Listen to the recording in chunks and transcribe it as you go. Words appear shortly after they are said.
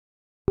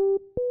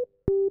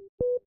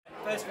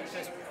first things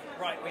first,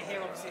 right, we're here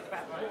obviously at the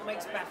BAFTA. What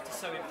makes BAFTA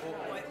so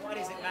important? Why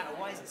does it matter?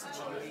 Why is it such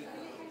a unique?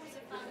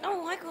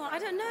 Oh, I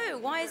don't know.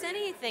 Why is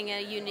anything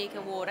a unique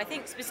award? I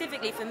think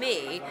specifically for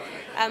me,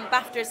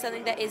 BAFTA is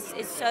something that is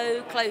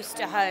so close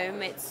to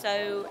home. It's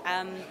so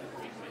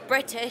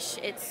British.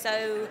 It's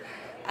so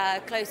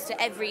close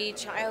to every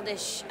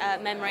childish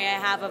memory I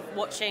have of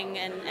watching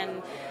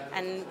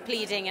and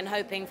pleading and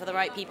hoping for the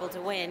right people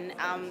to win.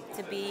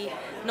 To be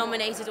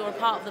nominated or a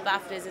part of the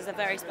BAFTAs is a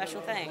very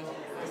special thing.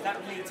 Does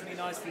that lead me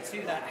nicely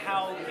to that?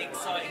 How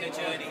exciting a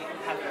journey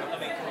have you? I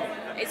mean, come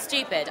on. It's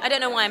stupid. I don't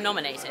know why I'm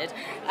nominated.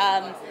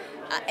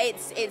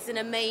 It's an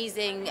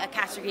amazing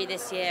category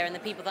this year, and the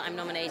people that I'm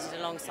nominated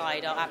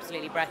alongside are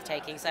absolutely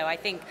breathtaking. So I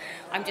think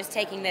I'm just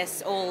taking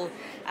this all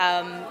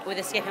with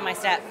a skip in my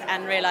step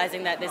and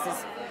realising that this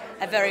is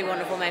a very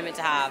wonderful moment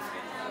to have.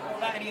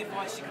 About any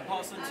advice you can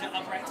pass on to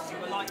other actors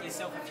who were like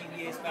yourself a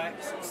few years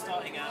back, sort of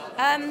starting out?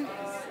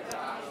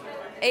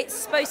 It's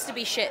supposed to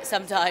be shit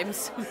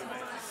sometimes.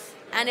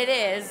 And it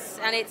is,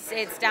 and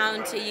it's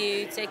down to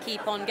you to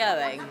keep on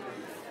going,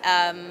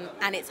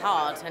 and it's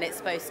hard, and it's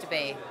supposed to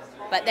be,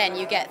 but then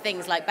you get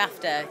things like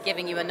BAFTA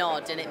giving you a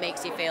nod, and it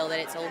makes you feel that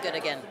it's all good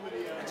again.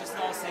 And just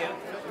lastly,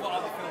 what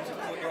other films have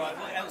caught your eye?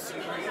 What else are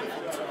you rooting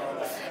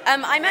for?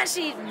 I'm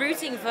actually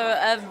rooting for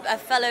a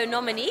fellow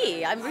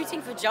nominee. I'm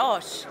rooting for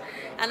Josh,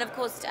 and of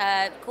course,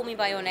 Call Me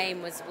by Your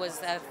Name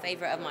was a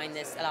favourite of mine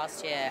this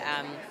last year.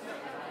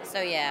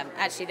 So yeah,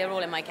 actually they're all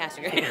in my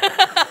category.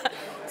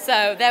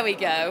 So there we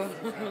go.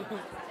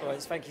 All right,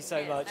 thank you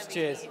so much.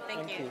 Cheers.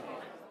 Thank you.